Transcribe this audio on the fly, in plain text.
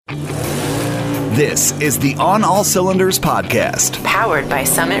This is the On All Cylinders podcast, powered by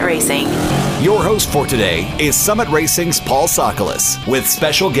Summit Racing. Your host for today is Summit Racing's Paul Sokolis, with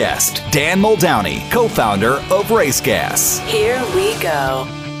special guest Dan Muldowney, co-founder of RaceGas. Here we go.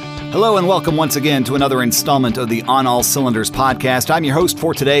 Hello and welcome once again to another installment of the On All Cylinders podcast. I'm your host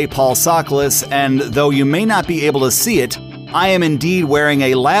for today, Paul Sokolis, and though you may not be able to see it, I am indeed wearing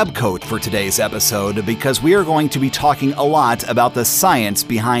a lab coat for today's episode because we are going to be talking a lot about the science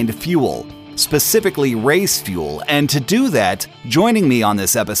behind fuel, specifically race fuel. And to do that, joining me on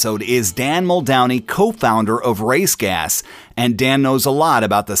this episode is Dan Muldowney, co-founder of RaceGas, and Dan knows a lot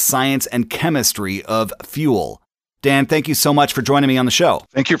about the science and chemistry of fuel. Dan, thank you so much for joining me on the show.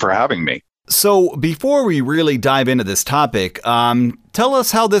 Thank you for having me. So before we really dive into this topic, tell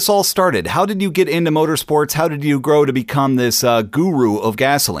us how this all started. How did you get into motorsports? How did you grow to become this guru of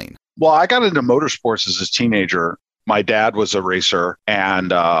gasoline? Well, I got into motorsports as a teenager. My dad was a racer,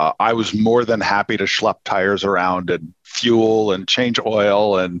 and I was more than happy to schlep tires around and fuel and change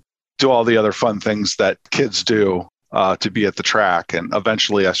oil and do all the other fun things that kids do to be at the track. And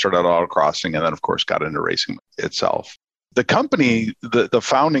eventually I started autocrossing and then, of course, got into racing itself. The company, the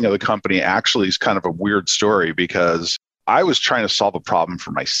founding of the company actually is kind of a weird story because I was trying to solve a problem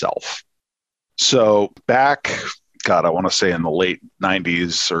for myself. So back, I want to say in the late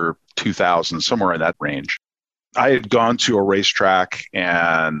 90s or 2000s, somewhere in that range, I had gone to a racetrack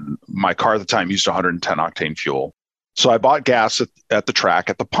and my car at the time used 110 octane fuel. So I bought gas at the track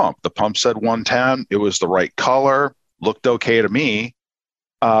at the pump. The pump said 110. It was the right color, looked okay to me.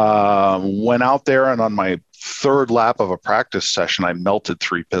 Went out there and on my third lap of a practice session, I melted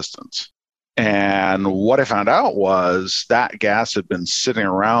 3 pistons. And what I found out was that gas had been sitting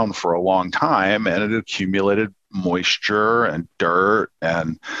around for a long time and it accumulated moisture and dirt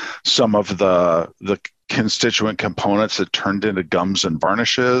and some of the constituent components that turned into gums and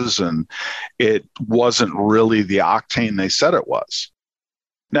varnishes. And it wasn't really the octane they said it was.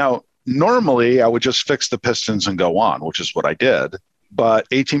 Now, normally I would just fix the pistons and go on, which is what I did. But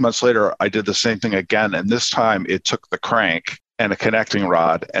 18 months later, I did the same thing again. And this time it took the crank and a connecting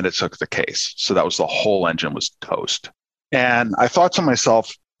rod and it took the case. So that was the whole engine was toast. And I thought to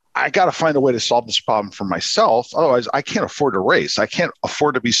myself, I got to find a way to solve this problem for myself. Otherwise, I can't afford to race. I can't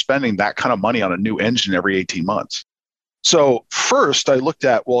afford to be spending that kind of money on a new engine every 18 months. So first I looked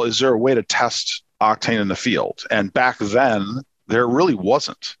at, well, is there a way to test octane in the field? And back then there really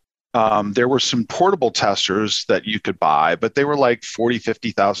wasn't. There were some portable testers that you could buy, but they were like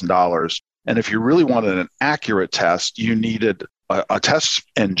 $40,000, $50,000. And if you really wanted an accurate test, you needed a test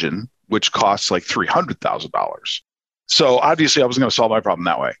engine, which costs like $300,000. So obviously I wasn't going to solve my problem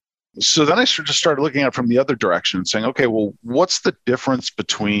that way. So then I just started looking at it from the other direction and saying, okay, well, what's the difference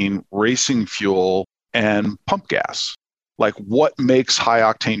between racing fuel and pump gas? Like what makes high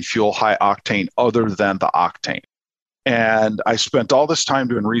octane fuel high octane other than the octane? And I spent all this time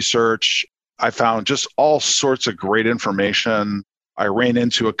doing research. I found just all sorts of great information. I ran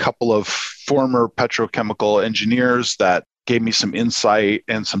into a couple of former petrochemical engineers that gave me some insight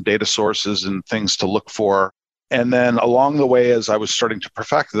and some data sources and things to look for. And then along the way, as I was starting to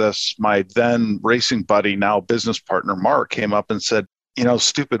perfect this, my then racing buddy, now business partner, Mark, came up and said,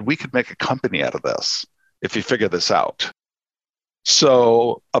 stupid, we could make a company out of this if you figure this out.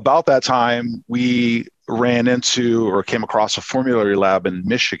 So about that time, we ran into or came across a formulary lab in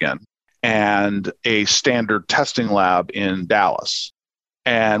Michigan and a standard testing lab in Dallas.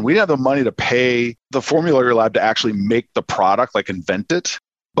 And we didn't have the money to pay the formulary lab to actually make the product, like invent it.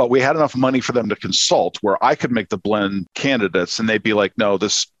 But we had enough money for them to consult where I could make the blend candidates and they'd be like, no,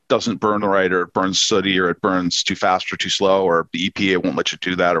 this doesn't burn right, or it burns sooty, or it burns too fast or too slow, or the EPA won't let you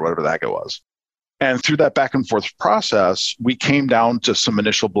do that, or whatever the heck it was. And through that back and forth process, we came down to some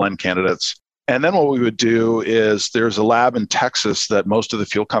initial blend candidates. And then what we would do is there's a lab in Texas that most of the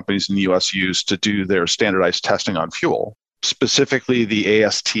fuel companies in the US use to do their standardized testing on fuel, specifically the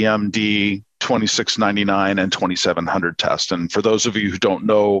ASTM-D 2699 and 2700 test. And for those of you who don't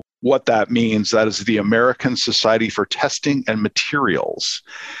know what that means, that is the American Society for Testing and Materials.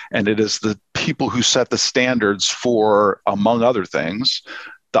 And it is the people who set the standards for, among other things,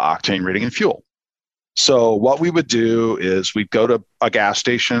 the octane rating in fuel. So what we would do is we'd go to a gas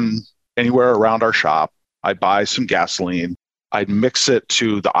station anywhere around our shop. I'd buy some gasoline. I'd mix it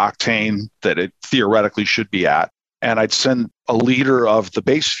to the octane that it theoretically should be at. And I'd send a liter of the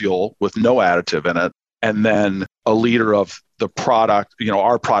base fuel with no additive in it, and then a liter of the product,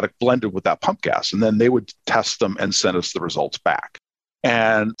 our product blended with that pump gas. And then they would test them and send us the results back.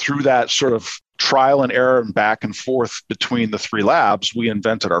 And through that sort of trial and error and back and forth between the 3 labs, we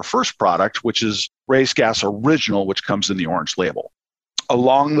invented our first product, which is RaceGas Original, which comes in the orange label.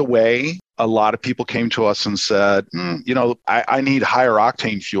 Along the way, a lot of people came to us and said, I need higher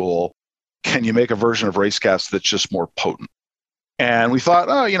octane fuel. Can you make a version of race gas that's just more potent? And we thought,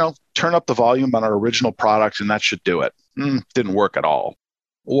 turn up the volume on our original product and that should do it. Didn't work at all.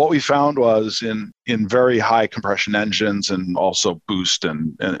 What we found was in very high compression engines and also boost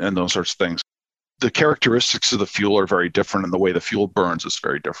and those sorts of things, the characteristics of the fuel are very different and the way the fuel burns is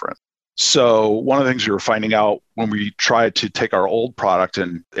very different. So one of the things we were finding out when we tried to take our old product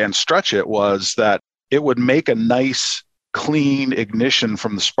and stretch it was that it would make a nice, clean ignition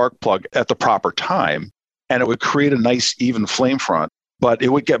from the spark plug at the proper time. And it would create a nice, even flame front, but it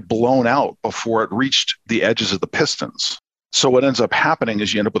would get blown out before it reached the edges of the pistons. So what ends up happening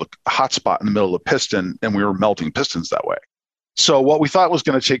is you end up with a hot spot in the middle of the piston, and we were melting pistons that way. So what we thought was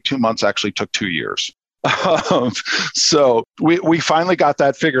going to take 2 months actually took 2 years. So we finally got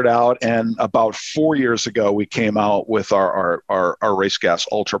that figured out. And about 4 years ago, we came out with our Race Gas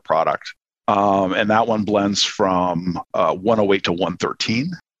Ultra product. And that one blends from 108 to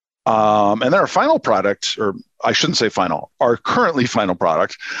 113. And then our final product, or I shouldn't say final, our currently final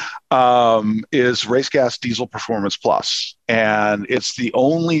product is Race Gas Diesel Performance Plus. And it's the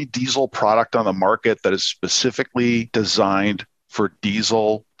only diesel product on the market that is specifically designed for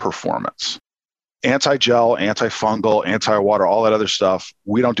diesel performance. Anti-gel, antifungal, anti-water, all that other stuff,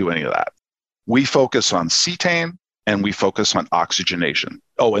 we don't do any of that. We focus on cetane and we focus on oxygenation.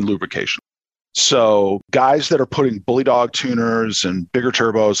 Oh, and lubrication. So guys that are putting bully dog tuners and bigger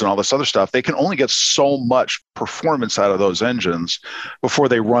turbos and all this other stuff, they can only get so much performance out of those engines before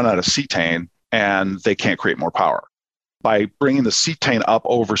they run out of cetane and they can't create more power. By bringing the cetane up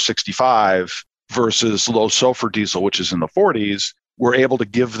over 65 versus low sulfur diesel, which is in the 40s, we're able to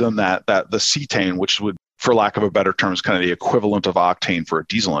give them the cetane, which would, for lack of a better term, is kind of the equivalent of octane for a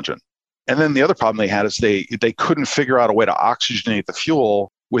diesel engine. And then the other problem they had is they couldn't figure out a way to oxygenate the fuel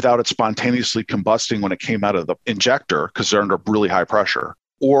without it spontaneously combusting when it came out of the injector because they're under really high pressure,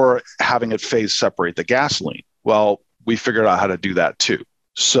 or having it phase separate the gasoline. Well, we figured out how to do that too.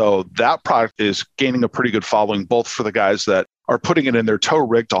 So that product is gaining a pretty good following, both for the guys that are putting it in their tow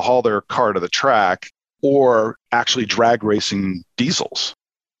rig to haul their car to the track or actually drag racing diesels.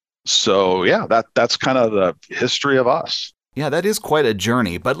 So yeah, that's kind of the history of us. Yeah, that is quite a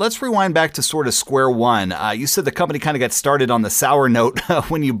journey, but let's rewind back to sort of square one. You said the company kind of got started on the sour note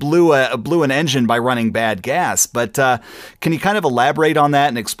when you blew an engine by running bad gas, but can you kind of elaborate on that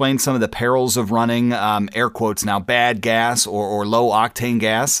and explain some of the perils of running, air quotes now, bad gas or low octane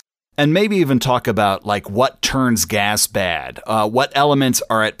gas? And maybe even talk about like what turns gas bad, what elements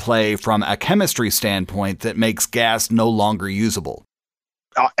are at play from a chemistry standpoint that makes gas no longer usable.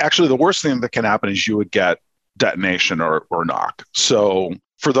 Actually, the worst thing that can happen is you would get detonation or knock. So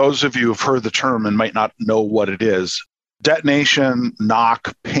for those of you who've heard the term and might not know what it is, detonation,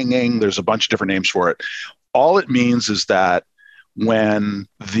 knock, pinging, there's a bunch of different names for it. All it means is that when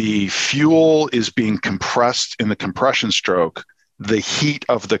the fuel is being compressed in the compression stroke, the heat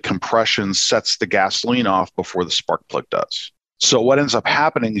of the compression sets the gasoline off before the spark plug does. So what ends up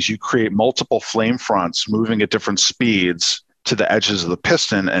happening is you create multiple flame fronts moving at different speeds to the edges of the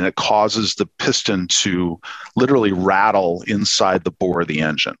piston, and it causes the piston to literally rattle inside the bore of the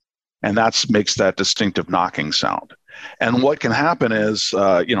engine. And that makes that distinctive knocking sound. And what can happen is,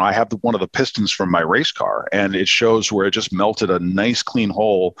 I have one of the pistons from my race car, and it shows where it just melted a nice clean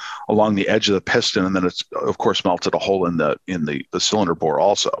hole along the edge of the piston. And then it's, of course, melted a hole in the cylinder bore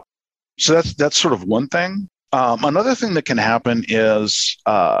also. So that's sort of one thing. Another thing that can happen is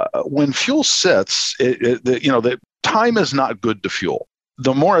when fuel sits, the time is not good to fuel.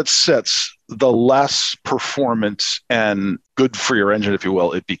 The more it sits, the less performance and good for your engine, if you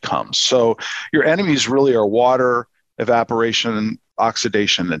will, it becomes. So your enemies really are water, evaporation,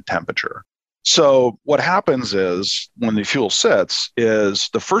 oxidation, and temperature. So what happens is when the fuel sits is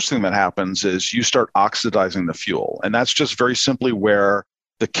the first thing that happens is you start oxidizing the fuel. And that's just very simply where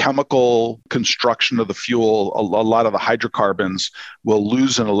the chemical construction of the fuel, a lot of the hydrocarbons will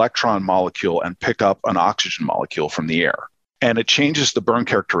lose an electron molecule and pick up an oxygen molecule from the air. And it changes the burn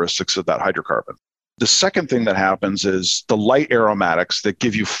characteristics of that hydrocarbon. The second thing that happens is the light aromatics that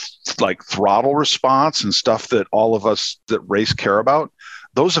give you like throttle response and stuff that all of us that race care about,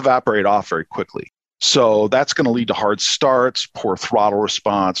 those evaporate off very quickly. So that's going to lead to hard starts, poor throttle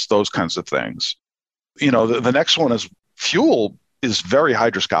response, those kinds of things. The next one is fuel is very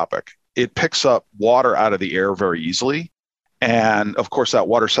hydroscopic. It picks up water out of the air very easily. And of course, that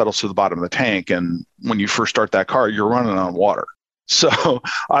water settles to the bottom of the tank. And when you first start that car, you're running on water. So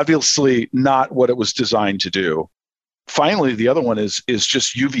obviously not what it was designed to do. Finally, the other one is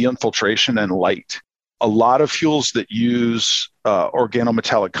just UV infiltration and light. a lot of fuels that use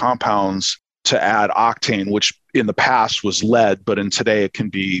organometallic compounds to add octane, which in the past was lead, but in today it can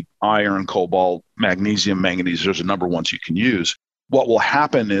be iron, cobalt, magnesium, manganese. There's a number of ones you can use. What will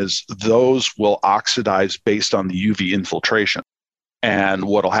happen is those will oxidize based on the UV infiltration. And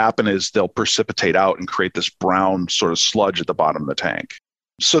what will happen is they'll precipitate out and create this brown sort of sludge at the bottom of the tank.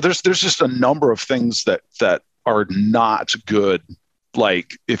 So there's just a number of things that are not good.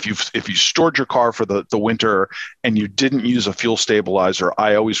 Like if you stored your car for the winter and you didn't use a fuel stabilizer,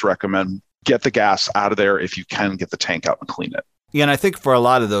 I always recommend get the gas out of there if you can, get the tank out and clean it. Yeah, and I think for a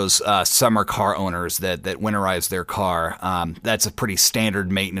lot of those summer car owners that winterize their car, that's a pretty standard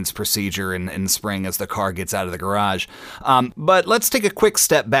maintenance procedure in the spring as the car gets out of the garage. But let's take a quick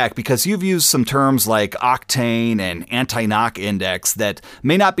step back, because you've used some terms like octane and anti-knock index that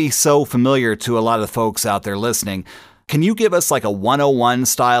may not be so familiar to a lot of the folks out there listening. Can you give us like a 101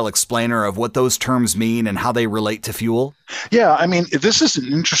 style explainer of what those terms mean and how they relate to fuel? Yeah, I mean, this is an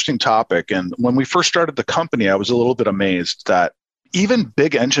interesting topic. And when we first started the company, I was a little bit amazed that even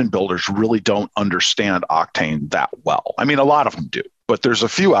big engine builders really don't understand octane that well. I mean, a lot of them do, but there's a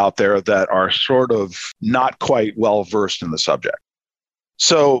few out there that are sort of not quite well versed in the subject.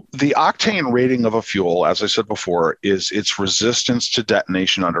 So the octane rating of a fuel, as I said before, is its resistance to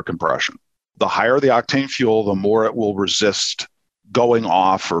detonation under compression. The higher the octane fuel, the more it will resist going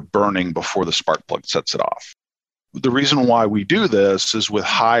off or burning before the spark plug sets it off. The reason why we do this is with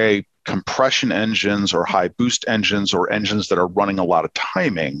high compression engines or high boost engines or engines that are running a lot of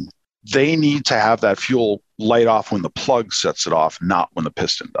timing, they need to have that fuel light off when the plug sets it off, not when the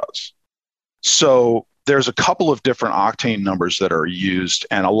piston does. So there's a couple of different octane numbers that are used,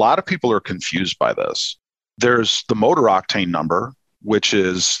 and a lot of people are confused by this. There's the motor octane number, which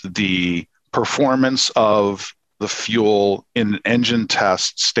is the performance of the fuel in an engine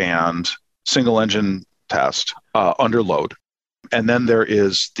test stand, single engine test, under load. And then there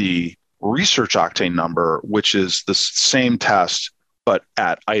is the research octane number, which is the same test, but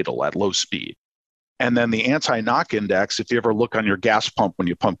at idle, at low speed. And then the anti-knock index, if you ever look on your gas pump, when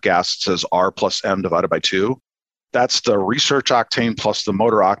you pump gas, it says R plus M divided by 2. That's the research octane plus the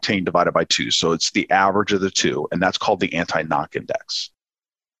motor octane divided by 2. So it's the average of the two, and that's called the anti-knock index.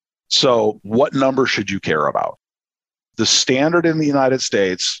 So what number should you care about? The standard in the United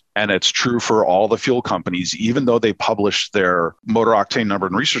States, and it's true for all the fuel companies, even though they publish their motor octane number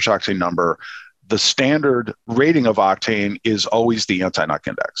and research octane number, the standard rating of octane is always the anti-knock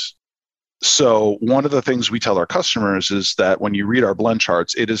index. So one of the things we tell our customers is that when you read our blend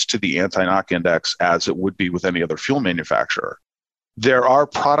charts, it is to the anti-knock index as it would be with any other fuel manufacturer. There are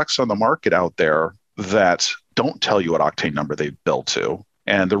products on the market out there that don't tell you what octane number they build to.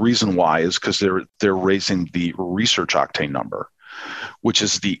 And the reason why is because they're raising the research octane number, which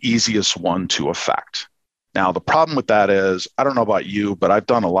is the easiest one to affect. Now, the problem with that is, I don't know about you, but I've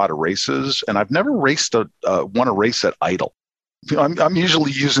done a lot of races, and I've never won a race at idle. I'm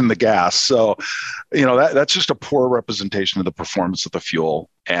usually using the gas. So, that's just a poor representation of the performance of the fuel.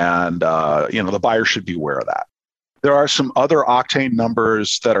 And, the buyer should be aware of that. There are some other octane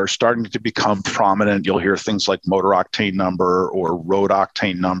numbers that are starting to become prominent. You'll hear things like motor octane number or road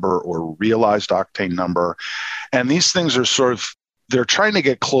octane number or realized octane number. And these things are they're trying to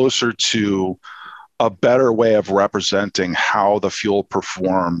get closer to a better way of representing how the fuel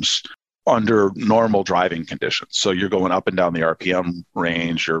performs under normal driving conditions. So you're going up and down the RPM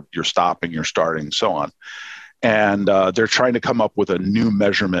range, you're stopping, you're starting, so on. And they're trying to come up with a new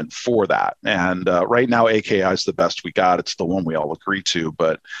measurement for that. And right now, AKI is the best we got. It's the one we all agree to.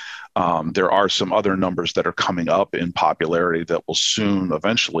 But there are some other numbers that are coming up in popularity that will soon,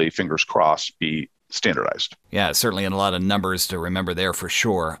 eventually, fingers crossed, be standardized. Yeah, certainly, and a lot of numbers to remember there for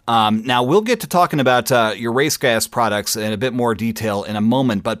sure. Now, we'll get to talking about your race gas products in a bit more detail in a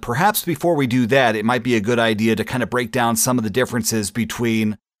moment. But perhaps before we do that, it might be a good idea to kind of break down some of the differences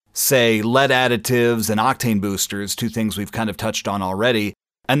between, say, lead additives and octane boosters, two things we've kind of touched on already.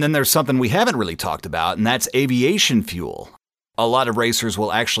 And then there's something we haven't really talked about, and that's aviation fuel. A lot of racers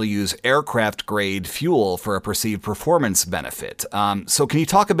will actually use aircraft-grade fuel for a perceived performance benefit. So can you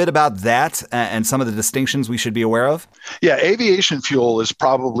talk a bit about that and some of the distinctions we should be aware of? Yeah, aviation fuel is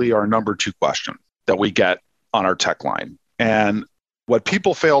probably our number 2 question that we get on our tech line. And what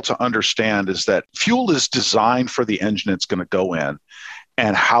people fail to understand is that fuel is designed for the engine it's going to go in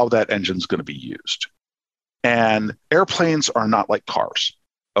and how that engine is going to be used. And airplanes are not like cars.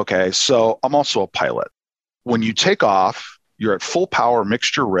 Okay, so I'm also a pilot. When you take off, you're at full power,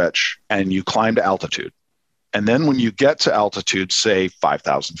 mixture rich, and you climb to altitude. And then when you get to altitude, say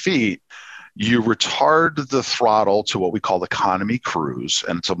 5,000 feet, you retard the throttle to what we call economy cruise,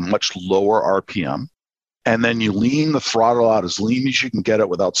 and it's a much lower RPM. And then you lean the throttle out as lean as you can get it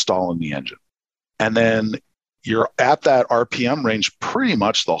without stalling the engine. And then you're at that RPM range pretty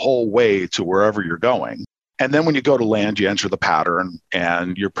much the whole way to wherever you're going. And then when you go to land, you enter the pattern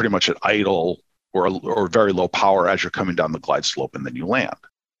and you're pretty much at idle or very low power as you're coming down the glide slope, and then you land.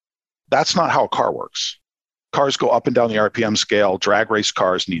 That's not how a car works. Cars go up and down the RPM scale. Drag race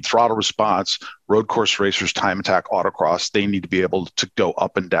cars need throttle response. Road course racers, time attack, autocross, they need to be able to go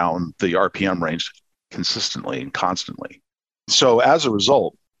up and down the RPM range consistently and constantly. So as a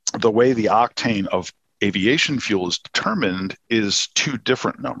result, the way the octane of aviation fuel is determined is two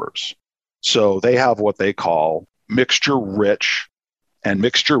different numbers. So they have what they call mixture rich, and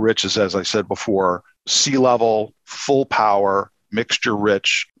mixture rich is, as I said before, sea level, full power, mixture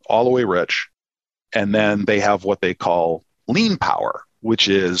rich, all the way rich. And then they have what they call lean power, which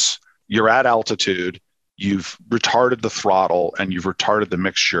is you're at altitude, you've retarded the throttle and you've retarded the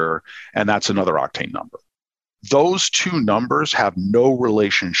mixture, and that's another octane number. Those two numbers have no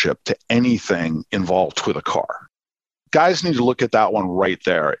relationship to anything involved with a car. Guys need to look at that one right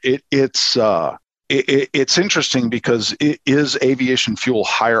there. It's interesting because is aviation fuel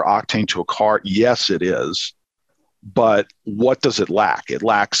higher octane to a car? Yes, it is. But what does it lack? It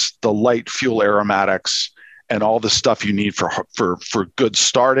lacks the light fuel aromatics and all the stuff you need for good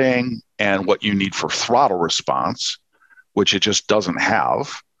starting and what you need for throttle response, which it just doesn't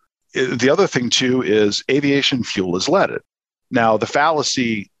have. The other thing, too, is aviation fuel is leaded. Now, the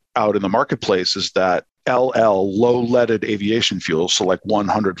fallacy out in the marketplace is that LL, low-leaded aviation fuel, so like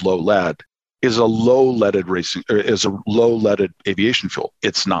 100 low lead, is a low-leaded aviation fuel.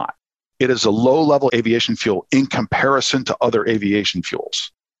 It's not. It is a low-level aviation fuel in comparison to other aviation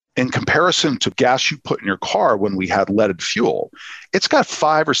fuels. In comparison to gas you put in your car when we had leaded fuel, it's got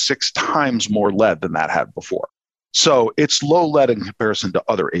 5 or 6 times more lead than that had before. So it's low lead in comparison to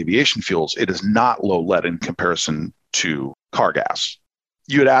other aviation fuels. It is not low lead in comparison to car gas.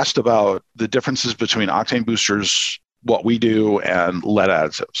 You had asked about the differences between octane boosters, what we do, and lead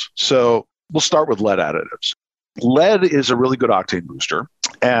additives. So we'll start with lead additives. Lead is a really good octane booster,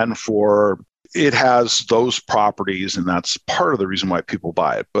 and it has those properties, and that's part of the reason why people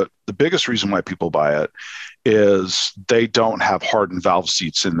buy it. But the biggest reason why people buy it is they don't have hardened valve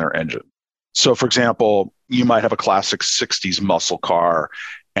seats in their engine. So, for example, you might have a classic 60s muscle car,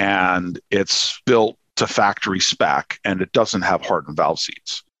 and it's built to factory spec, and it doesn't have hardened valve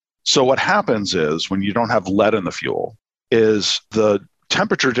seats. So what happens is when you don't have lead in the fuel is the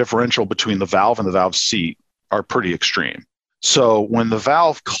temperature differential between the valve and the valve seat are pretty extreme. So when the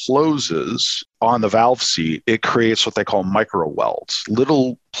valve closes on the valve seat, it creates what they call micro welds,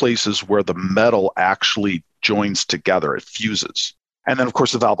 little places where the metal actually joins together, it fuses. And then, of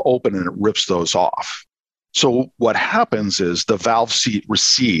course, the valve opens and it rips those off. So what happens is the valve seat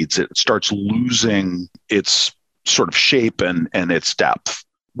recedes. It starts losing its sort of shape and its depth.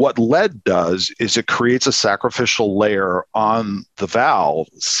 What lead does is it creates a sacrificial layer on the valve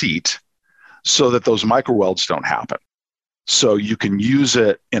seat so that those micro welds don't happen. So you can use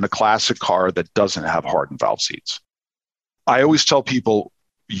it in a classic car that doesn't have hardened valve seats. I always tell people,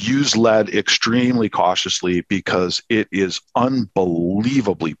 use lead extremely cautiously because it is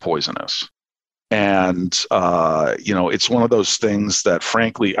unbelievably poisonous. And, it's one of those things that,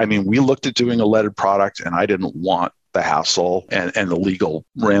 frankly, I mean, we looked at doing a leaded product and I didn't want the hassle and the legal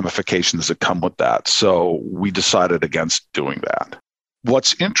ramifications that come with that. So we decided against doing that.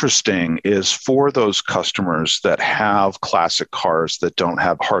 What's interesting is for those customers that have classic cars that don't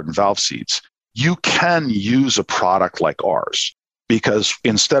have hardened valve seats, you can use a product like ours because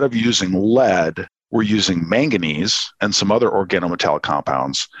instead of using lead, we're using manganese and some other organometallic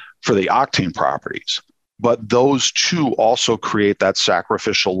compounds for the octane properties. But those two also create that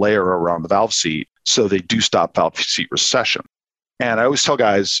sacrificial layer around the valve seat so they do stop valve seat recession. And I always tell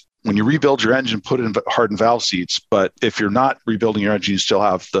guys, when you rebuild your engine, put in hardened valve seats. But if you're not rebuilding your engine, you still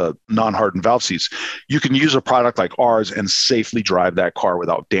have the non-hardened valve seats. You can use a product like ours and safely drive that car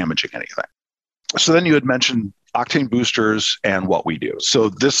without damaging anything. So then you had mentioned octane boosters and what we do. So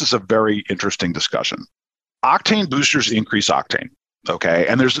this is a very interesting discussion. Octane boosters increase octane, okay?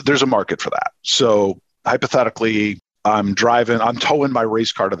 And there's a market for that. So hypothetically, I'm towing my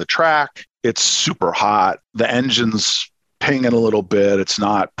race car to the track. It's super hot. The engine's pinging a little bit. It's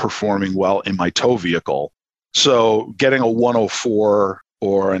not performing well in my tow vehicle. So getting a 104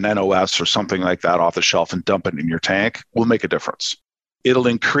 or an NOS or something like that off the shelf and dump it in your tank will make a difference. It'll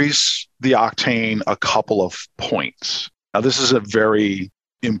increase the octane a couple of points. Now, this is a very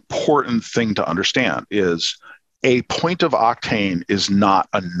important thing to understand is a point of octane is not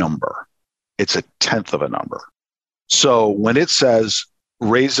a number. It's a tenth of a number. So when it says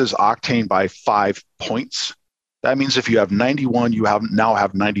raises octane by 5 points. That means if you have 91, you now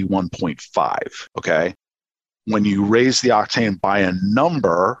have 91.5, okay? When you raise the octane by a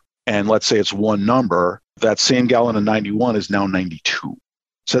number, and let's say it's one number, that same gallon of 91 is now 92.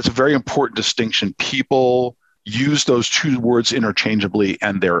 So that's a very important distinction. People use those two words interchangeably,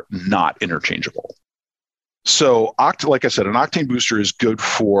 and they're not interchangeable. So, like I said, an octane booster is good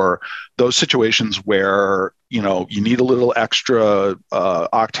for those situations where, you need a little extra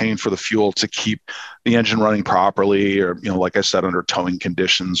octane for the fuel to keep the engine running properly, or, like I said, under towing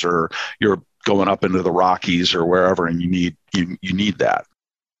conditions, or you're going up into the Rockies or wherever, and you need that.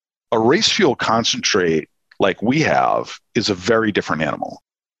 A race fuel concentrate like we have is a very different animal.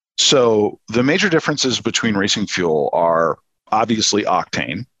 So the major differences between racing fuel are obviously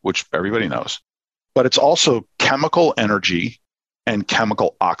octane, which everybody knows, but it's also chemical energy and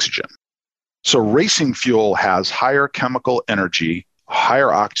chemical oxygen. So racing fuel has higher chemical energy, higher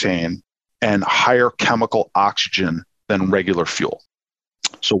octane, and higher chemical oxygen than regular fuel.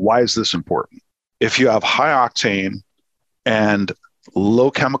 So why is this important? If you have high octane and low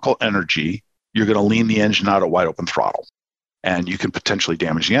chemical energy, you're going to lean the engine out at wide open throttle, and you can potentially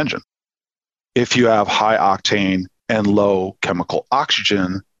damage the engine. If you have high octane and low chemical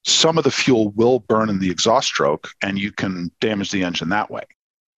oxygen, some of the fuel will burn in the exhaust stroke, and you can damage the engine that way.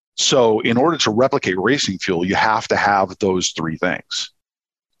 So in order to replicate racing fuel, you have to have those three things.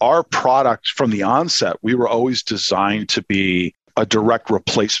 Our product from the onset, we were always designed to be a direct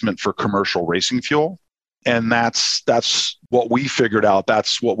replacement for commercial racing fuel. And that's what we figured out.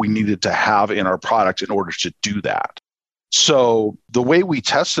 That's what we needed to have in our product in order to do that. So the way we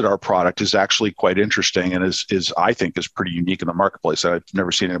tested our product is actually quite interesting, and is I think is pretty unique in the marketplace. I've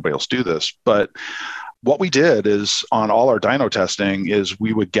never seen anybody else do this. But what we did is, on all our dyno testing, is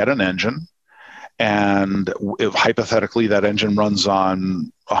we would get an engine, and if hypothetically that engine runs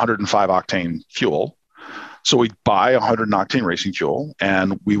on 105 octane fuel. So we'd buy 100 octane racing fuel,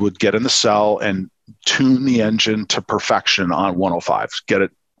 and we would get in the cell and tune the engine to perfection on 105, get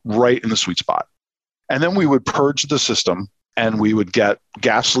it right in the sweet spot. And then we would purge the system, and we would get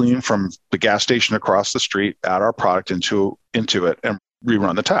gasoline from the gas station across the street, add our product into it, and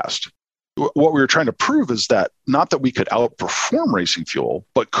rerun the test. What we were trying to prove is that not that we could outperform racing fuel,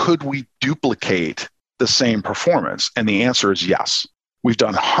 but could we duplicate the same performance? And the answer is yes. We've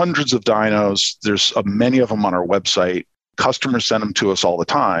done hundreds of dynos. There's many of them on our website. Customers send them to us all the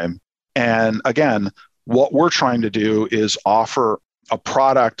time. And again, what we're trying to do is offer a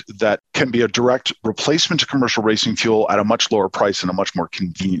product that can be a direct replacement to commercial racing fuel at a much lower price and a much more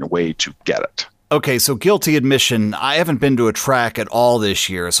convenient way to get it. Okay, so guilty admission, I haven't been to a track at all this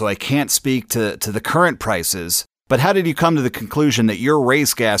year, so I can't speak to the current prices. But how did you come to the conclusion that your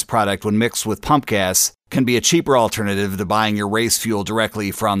race gas product, when mixed with pump gas, can be a cheaper alternative to buying your race fuel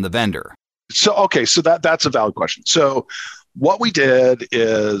directly from the vendor? So that's a valid question. So what we did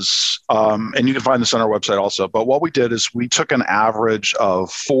is, and you can find this on our website also, but what we did is we took an average of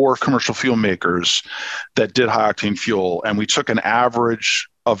 4 commercial fuel makers that did high octane fuel, and we took an average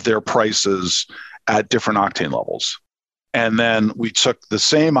of their prices at different octane levels. And then we took the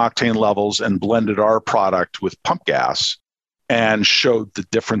same octane levels and blended our product with pump gas and showed the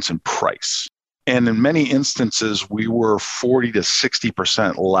difference in price. And in many instances, we were 40 to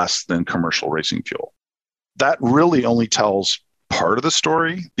 60% less than commercial racing fuel. That really only tells part of the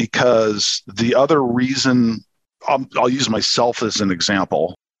story, because the other reason, I'll use myself as an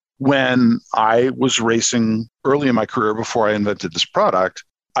example. When I was racing early in my career before I invented this product,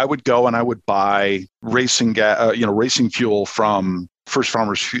 I would go and I would buy racing fuel from First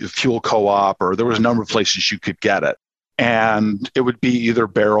Farmers Fuel Co-op, or there was a number of places you could get it. And it would be either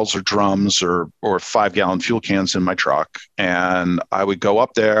barrels or drums or 5-gallon fuel cans in my truck. And I would go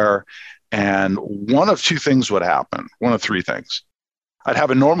up there, and one of 2 things would happen. One of 3 things. I'd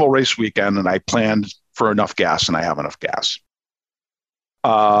have a normal race weekend, and I planned for enough gas, and I have enough gas.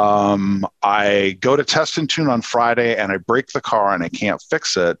 I go to test and tune on Friday, and I break the car and I can't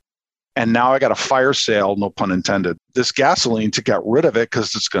fix it. And now I got a fire sale, no pun intended, this gasoline to get rid of it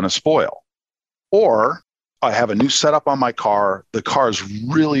because it's going to spoil. Or I have a new setup on my car. The car is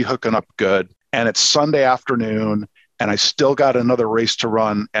really hooking up good, and it's Sunday afternoon, and I still got another race to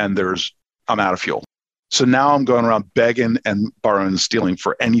run, and I'm out of fuel. So now I'm going around begging and borrowing and stealing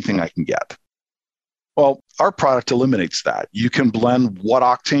for anything I can get. Well, our product eliminates that. You can blend what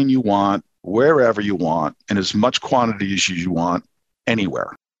octane you want, wherever you want, in as much quantity as you want,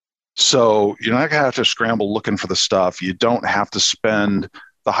 anywhere. So you're not going to have to scramble looking for the stuff. You don't have to spend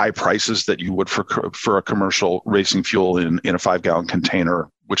the high prices that you would for a commercial racing fuel in a 5-gallon container,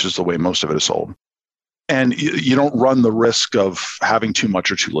 which is the way most of it is sold. and you don't run the risk of having too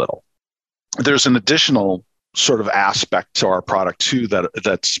much or too little. There's an additional sort of aspect to our product too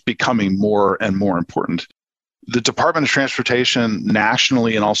that's becoming more and more important. The Department of Transportation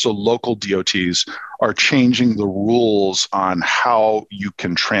nationally and also local DOTs are changing the rules on how you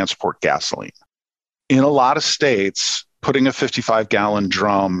can transport gasoline. In a lot of states, putting a 55-gallon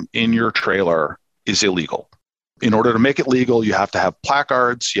drum in your trailer is illegal. In order to make it legal, you have to have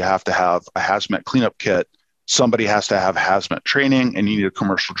placards, you have to have a hazmat cleanup kit, somebody has to have hazmat training, and you need a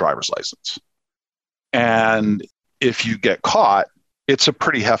commercial driver's license. And if you get caught, it's a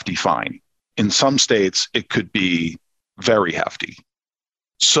pretty hefty fine. In some states, it could be very hefty.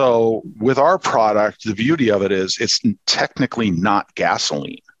 So with our product, the beauty of it is it's technically not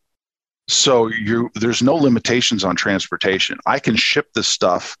gasoline. So there's no limitations on transportation. I can ship this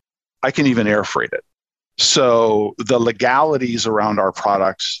stuff. I can even air freight it. So the legalities around our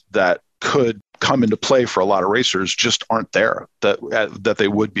products that could come into play for a lot of racers just aren't there that they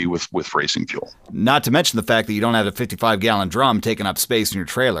would be with racing fuel. Not to mention the fact that you don't have a 55-gallon drum taking up space in your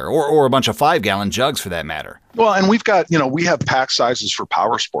trailer, or a bunch of 5-gallon jugs for that matter. Well, and we've got, we have pack sizes for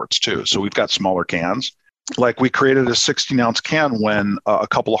power sports too. So we've got smaller cans. Like we created a 16-ounce can when a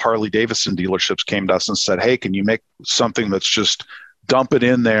couple of Harley Davidson dealerships came to us and said, hey, can you make something that's just dump it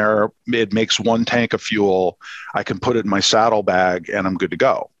in there? It makes 1 tank of fuel. I can put it in my saddlebag and I'm good to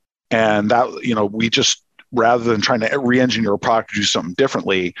go. And that, we just, rather than trying to re-engineer a product to do something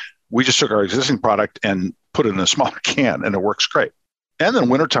differently, we just took our existing product and put it in a smaller can, and it works great. And then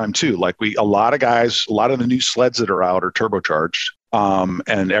wintertime too, like a lot of the new sleds that are out are turbocharged,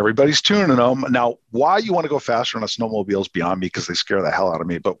 and everybody's tuning them. Now, why you want to go faster on a snowmobile is beyond me because they scare the hell out of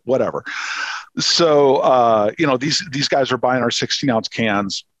me, but whatever. So, these guys are buying our 16-ounce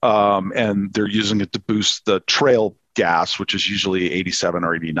cans, and they're using it to boost the trail gas, which is usually 87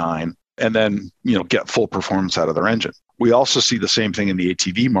 or 89, and then, get full performance out of their engine. We also see the same thing in the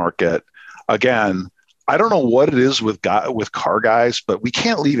ATV market. Again, I don't know what it is with car guys, but we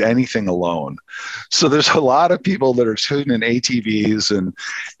can't leave anything alone. So there's a lot of people that are tuning in ATVs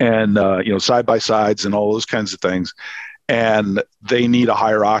and side by sides and all those kinds of things. And they need a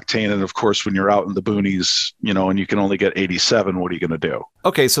higher octane. And of course, when you're out in the boonies, and you can only get 87, what are you going to do?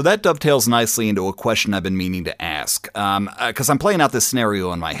 Okay, so that dovetails nicely into a question I've been meaning to ask. Because I'm playing out this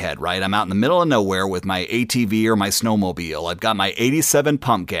scenario in my head, right? I'm out in the middle of nowhere with my ATV or my snowmobile. I've got my 87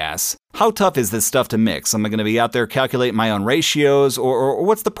 pump gas. How tough is this stuff to mix? Am I going to be out there calculating my own ratios, or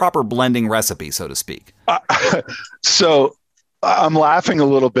what's the proper blending recipe, so to speak? So I'm laughing a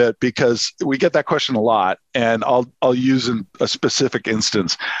little bit because we get that question a lot, and I'll use a specific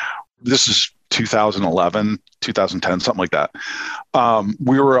instance. This is 2011, 2010, something like that.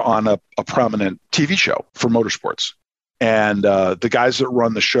 We were on a prominent TV show for motorsports, and the guys that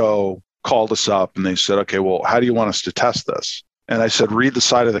run the show called us up and they said, okay, well, how do you want us to test this? And I said, read the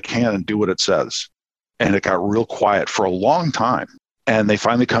side of the can and do what it says. And it got real quiet for a long time. And they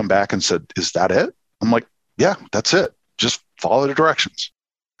finally come back and said, is that it? I'm like, yeah, that's it. Just follow the directions.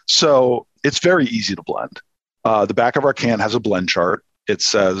 So it's very easy to blend. The back of our can has a blend chart. It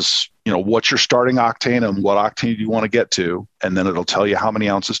says, what's your starting octane and what octane do you want to get to? And then it'll tell you how many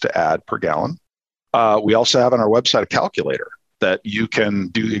ounces to add per gallon. We also have on our website a calculator that you can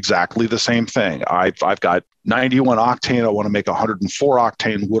do exactly the same thing. I've got 91 octane. I want to make 104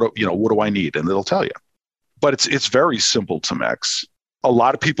 octane. What do I need? And it'll tell you. But it's very simple to mix. A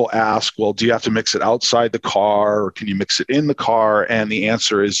lot of people ask, well, do you have to mix it outside the car or can you mix it in the car? And the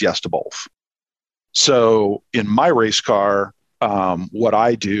answer is yes to both. So in my race car, what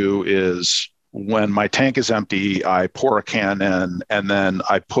I do is when my tank is empty, I pour a can in and then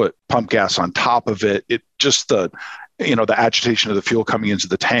I put pump gas on top of it. It just the agitation of the fuel coming into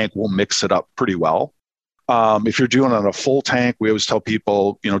the tank will mix it up pretty well. If you're doing it on a full tank, we always tell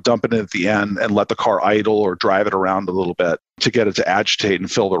people, dump it in at the end and let the car idle or drive it around a little bit to get it to agitate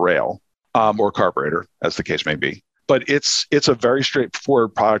and fill the rail or carburetor, as the case may be. But it's a very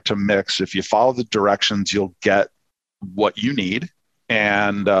straightforward product to mix. If you follow the directions, you'll get what you need.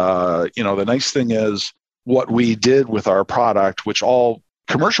 And, the nice thing is what we did with our product, which all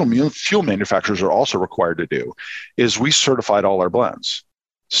commercial fuel manufacturers are also required to do, is we certified all our blends.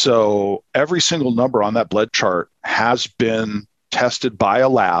 So every single number on that blend chart has been tested by a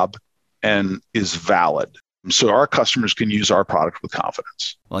lab and is valid. So our customers can use our product with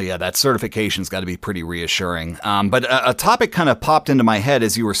confidence. Well, yeah, that certification's got to be pretty reassuring. But a topic kind of popped into my head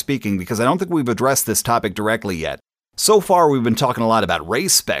as you were speaking, because I don't think we've addressed this topic directly yet. So far, we've been talking a lot about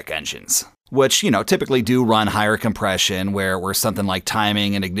race spec engines, which, typically do run higher compression, where something like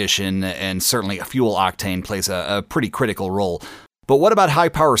timing and ignition and certainly a fuel octane plays a pretty critical role. But what about high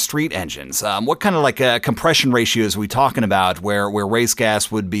power street engines? What kind of compression ratios are we talking about where race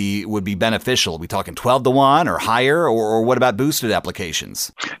gas would be beneficial? Are we talking 12-to-1 or higher, or what about boosted applications?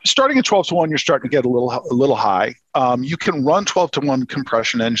 Starting at 12-to-1, you're starting to get a little high. You can run 12-to-1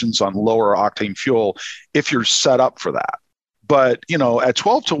 compression engines on lower octane fuel if you're set up for that. But, at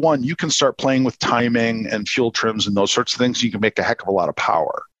 12-to-1, you can start playing with timing and fuel trims and those sorts of things. You can make a heck of a lot of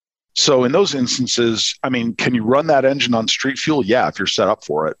power. So in those instances, can you run that engine on street fuel? Yeah, if you're set up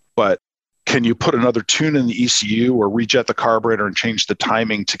for it. But can you put another tune in the ECU or rejet the carburetor and change the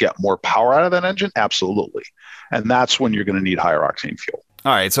timing to get more power out of that engine? Absolutely. And that's when you're going to need higher octane fuel.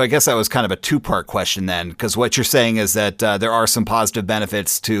 All right, so I guess that was kind of a two-part question then, because what you're saying is that there are some positive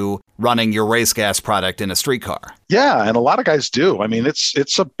benefits to running your race gas product in a street car. Yeah, and a lot of guys do.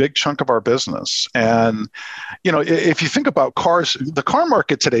 It's a big chunk of our business. And, if you think about cars, the car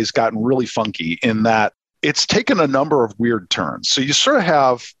market today has gotten really funky in that it's taken a number of weird turns. So you sort of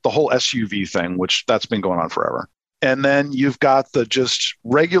have the whole SUV thing, which that's been going on forever. And then you've got the just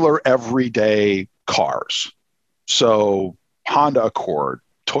regular everyday cars. So Honda Accord,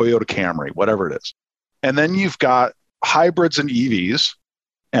 Toyota Camry, whatever it is. And then you've got hybrids and EVs,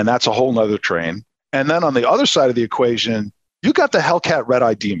 and that's a whole nother train. And then on the other side of the equation, you got the Hellcat Red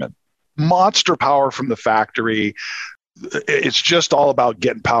Eye Demon, monster power from the factory. It's just all about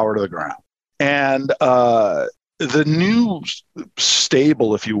getting power to the ground. And the new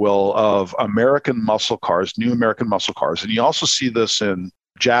stable, if you will, of American muscle cars, new American muscle cars, and you also see this in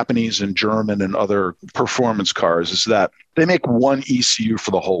Japanese and German and other performance cars, is that they make one ECU for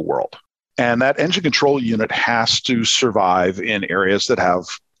the whole world. And that engine control unit has to survive in areas that have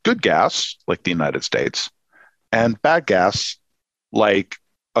good gas, like the United States, and bad gas, like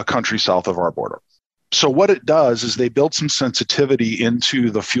a country south of our border. So what it does is they build some sensitivity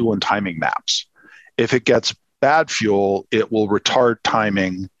into the fuel and timing maps. If it gets bad fuel, it will retard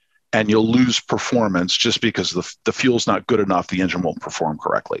timing and you'll lose performance just because the fuel's not good enough, the engine won't perform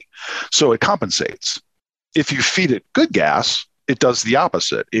correctly. So it compensates. If you feed it good gas, it does the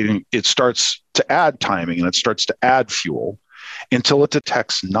opposite. It starts to add timing and it starts to add fuel until it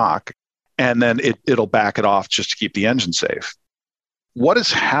detects knock, and then it'll back it off just to keep the engine safe. What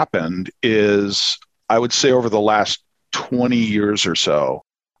has happened is, I would say over the last 20 years or so,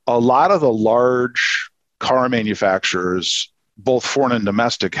 a lot of the large car manufacturers, both foreign and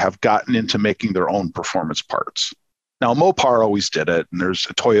domestic, have gotten into making their own performance parts. Now, Mopar always did it, and there's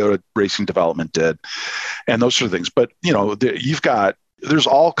a Toyota Racing Development did, and those sort of things. But, there's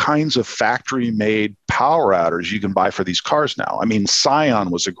all kinds of factory-made power adders you can buy for these cars now. Scion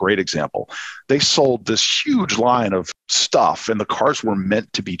was a great example. They sold this huge line of stuff, and the cars were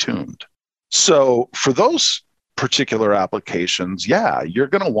meant to be tuned. So for those particular applications, yeah, you're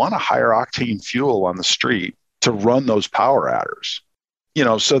going to want a higher octane fuel on the street to run those power adders.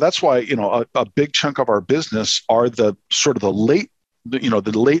 So that's why, a big chunk of our business are the sort of the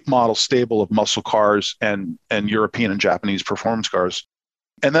late model stable of muscle cars and European and Japanese performance cars.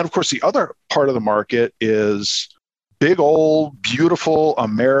 And then, of course, the other part of the market is big old, beautiful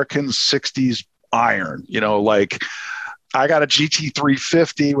American 60s iron, I got a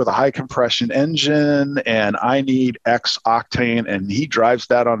GT350 with a high compression engine and I need X octane, and he drives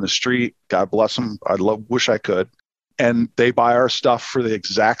that on the street. God bless him. Wish I could. And they buy our stuff for the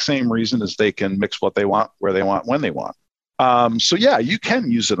exact same reason as they can mix what they want, where they want, when they want. So yeah, you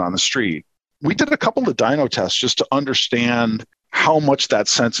can use it on the street. We did a couple of dyno tests just to understand how much that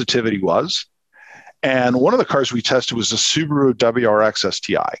sensitivity was. And one of the cars we tested was the Subaru WRX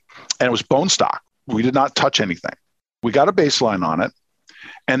STI, and it was bone stock. We did not touch anything. We got a baseline on it,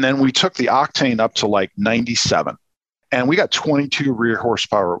 and then we took the octane up to like 97, and we got 22 rear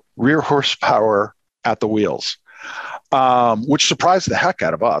horsepower at the wheels, which surprised the heck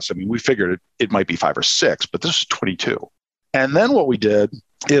out of us. We figured it might be 5 or 6, but this is 22. And then what we did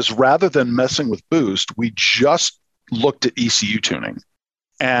is, rather than messing with boost, we just looked at ECU tuning,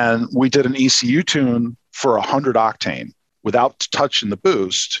 and we did an ECU tune for 100 octane without touching the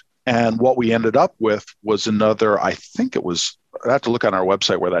boost. And what we ended up with was another, I have to look on our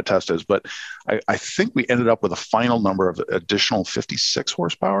website where that test is, but I think we ended up with a final number of additional 56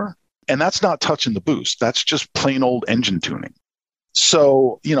 horsepower. And that's not touching the boost. That's just plain old engine tuning.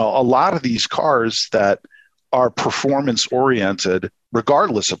 So, a lot of these cars that are performance oriented,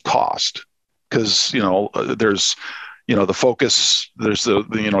 regardless of cost, because, there's, the Focus, there's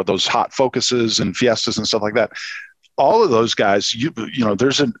those hot Focuses and Fiestas and stuff like that. All of those guys,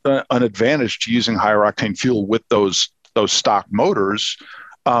 there's an advantage to using higher octane fuel with those stock motors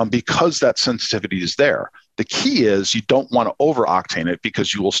because that sensitivity is there. The key is you don't want to over octane it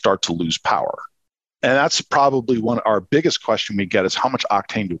because you will start to lose power. And that's probably our biggest question we get is how much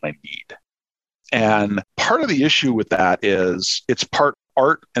octane do I need? And part of the issue with that is it's part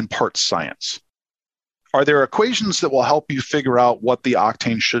art and part science. Are there equations that will help you figure out what the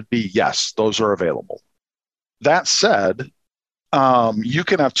octane should be? Yes, those are available. That said, you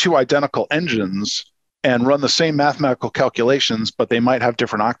can have two identical engines and run the same mathematical calculations, but they might have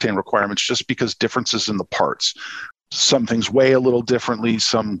different octane requirements just because differences in the parts. Some things weigh a little differently,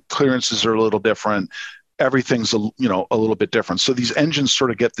 some clearances are a little different. Everything's a little bit different. So these engines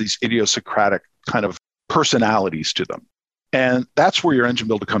sort of get these idiosyncratic kind of personalities to them. And that's where your engine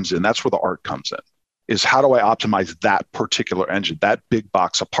builder comes in. That's where the art comes in, is how do I optimize that particular engine, that big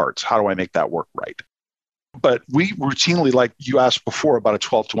box of parts? How do I make that work right? But we routinely, like you asked before about a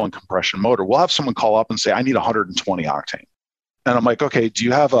 12-to-1 compression motor, we'll have someone call up and say, I need 120 octane. And I'm like, okay, do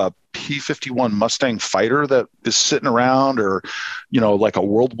you have a P-51 Mustang fighter that is sitting around, or, like a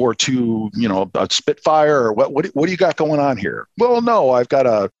World War II, a Spitfire, or what do you got going on here? Well, no, I've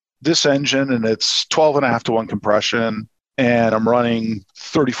got this engine and it's 12.5-to-1 compression and I'm running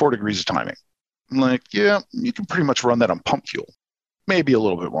 34 degrees of timing. I'm like, yeah, you can pretty much run that on pump fuel, maybe a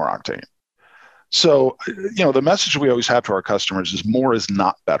little bit more octane. So, the message we always have to our customers is more is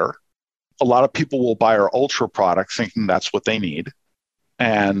not better. A lot of people will buy our Ultra product thinking that's what they need,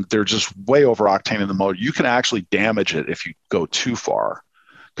 and they're just way over octane in the motor. You can actually damage it if you go too far,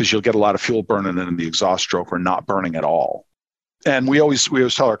 because you'll get a lot of fuel burning in the exhaust stroke or not burning at all. And we always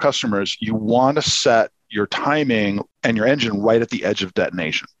tell our customers, you want to set your timing and your engine right at the edge of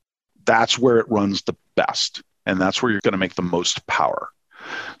detonation. That's where it runs the best, and that's where you're going to make the most power.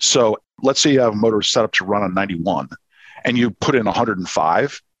 So let's say you have a motor set up to run on 91 and you put in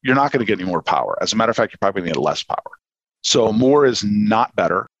 105, you're not going to get any more power. As a matter of fact, you're probably going to get less power. So more is not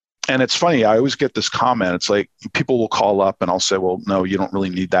better. And it's funny, I always get this comment. It's like people will call up and I'll say, well, no, you don't really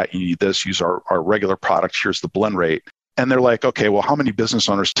need that. You need this. Use our regular product. Here's the blend rate. And they're like, okay, well, how many business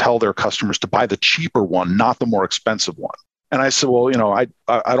owners tell their customers to buy the cheaper one, not the more expensive one? And I said, well,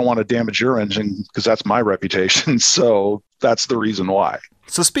 I don't want to damage your engine because that's my reputation. So that's the reason why.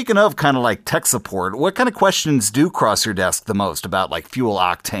 So speaking of kind of like tech support, what kind of questions do cross your desk the most about like fuel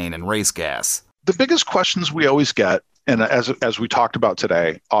octane and race gas? The biggest questions we always get, and as we talked about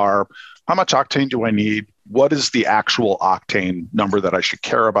today, are how much octane do I need? What is the actual octane number that I should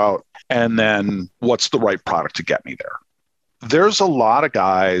care about? And then what's the right product to get me there? There's a lot of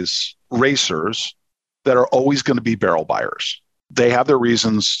guys, racers, that are always going to be barrel buyers. They have their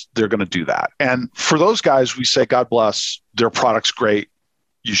reasons they're going to do that. And for those guys, we say, God bless, their product's great.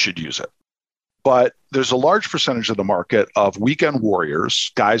 You should use it. But there's a large percentage of the market of weekend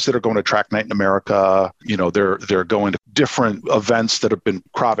warriors, guys that are going to Track Night in America. They're going to different events that have been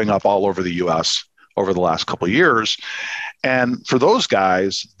cropping up all over the U.S. over the last couple of years. And for those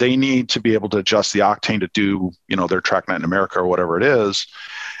guys, they need to be able to adjust the octane to do, their Track Night in America or whatever it is.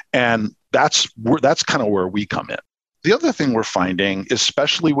 And that's kind of where we come in. The other thing we're finding,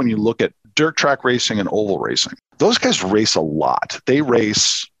 especially when you look at dirt track racing and oval racing, those guys race a lot. They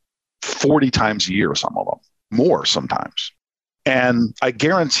race 40 times a year, some of them, more sometimes. And I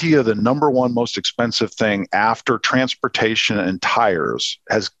guarantee you the number one most expensive thing after transportation and tires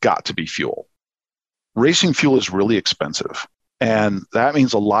has got to be fuel. Racing fuel is really expensive. And that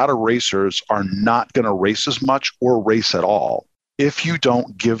means a lot of racers are not going to race as much or race at all if you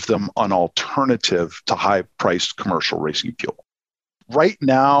don't give them an alternative to high-priced commercial racing fuel. Right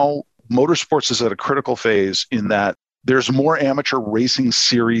now, motorsports is at a critical phase in that there's more amateur racing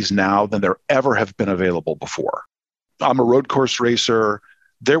series now than there ever have been available before. I'm a road course racer.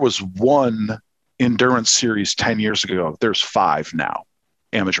 There was one endurance series 10 years ago. There's 5 now,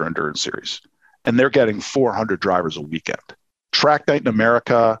 amateur endurance series. And they're getting 400 drivers a weekend. Track Night in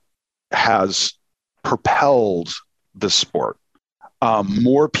America has propelled the sport.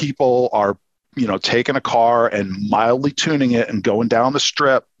 More people are, taking a car and mildly tuning it and going down the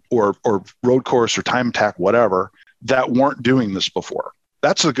strip or road course or time attack, whatever, that weren't doing this before.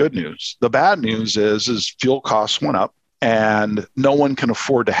 That's the good news. The bad news is fuel costs went up and no one can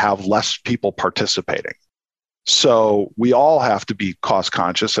afford to have less people participating. So we all have to be cost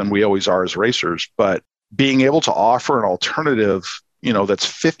conscious, and we always are as racers, but being able to offer an alternative, that's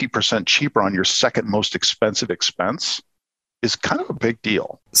 50% cheaper on your second most expensive expense is kind of a big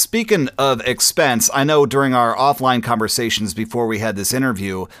deal. Speaking of expense, I know during our offline conversations before we had this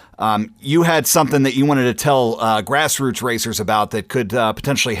interview, you had something that you wanted to tell grassroots racers about that could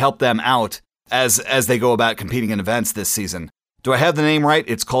potentially help them out as they go about competing in events this season. Do I have the name right?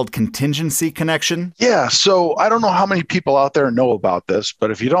 It's called Contingency Connection? Yeah, so I don't know how many people out there know about this,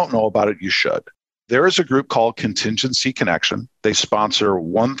 but if you don't know about it, you should. There is a group called Contingency Connection. They sponsor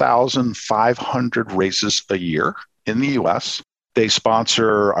 1,500 races a year in the US. They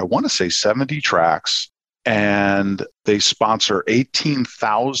sponsor, I want to say 70 tracks, and they sponsor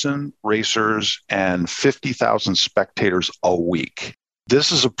 18,000 racers and 50,000 spectators a week.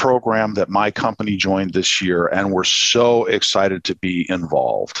 This is a program that my company joined this year, and we're so excited to be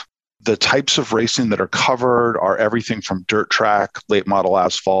involved. The types of racing that are covered are everything from dirt track, late model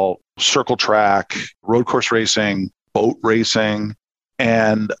asphalt, circle track, road course racing, boat racing.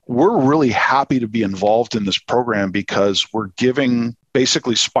 And we're really happy to be involved in this program because we're giving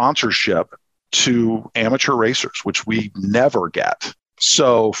basically sponsorship to amateur racers, which we never get.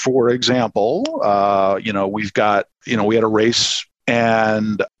 So, for example, we had a race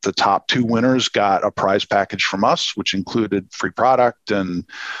and the top two winners got a prize package from us, which included free product and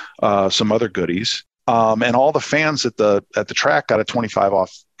some other goodies. And all the fans at the track got a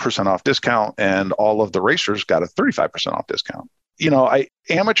 25% off discount, and all of the racers got a 35% off discount.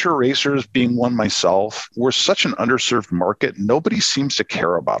 Amateur racers, being one myself, we're such an underserved market. Nobody seems to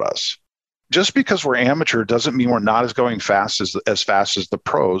care about us. Just because we're amateur doesn't mean we're not as fast as the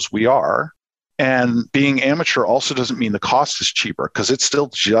pros. We are. And being amateur also doesn't mean the cost is cheaper, because it's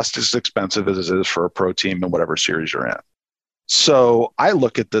still just as expensive as it is for a pro team in whatever series you're in. So I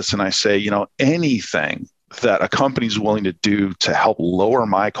look at this and I say, anything that a company's willing to do to help lower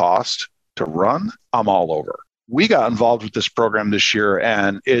my cost to run, I'm all over. We got involved with this program this year,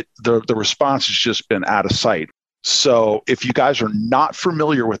 and the response has just been out of sight. So if you guys are not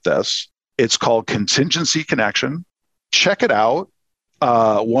familiar with this, it's called Contingency Connection. Check it out.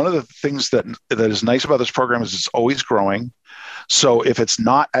 One of the things that is nice about this program is it's always growing. So if it's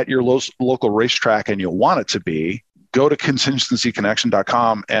not at your local racetrack and you want it to be, go to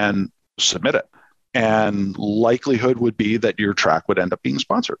contingencyconnection.com and submit it. And likelihood would be that your track would end up being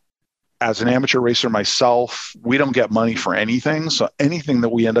sponsored. As an amateur racer myself, we don't get money for anything. So anything that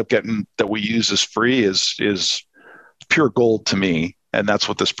we end up getting that we use as free is pure gold to me. And that's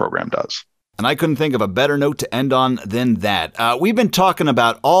what this program does. And I couldn't think of a better note to end on than that. We've been talking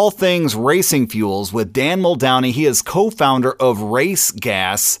about all things racing fuels with Dan Muldowney. He is co-founder of Race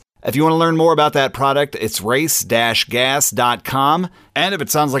Gas. If you want to learn more about that product, it's race-gas.com. And if it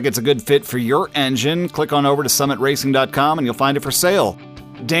sounds like it's a good fit for your engine, click on over to summitracing.com and you'll find it for sale.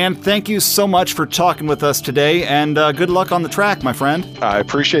 Dan, thank you so much for talking with us today, and good luck on the track, my friend. I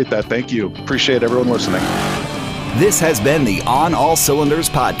appreciate that. Thank you. Appreciate everyone listening. This has been the On All Cylinders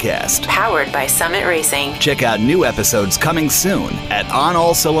podcast, powered by Summit Racing. Check out new episodes coming soon at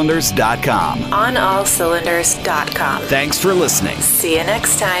onallcylinders.com. onallcylinders.com. Thanks for listening. See you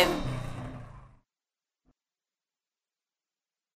next time.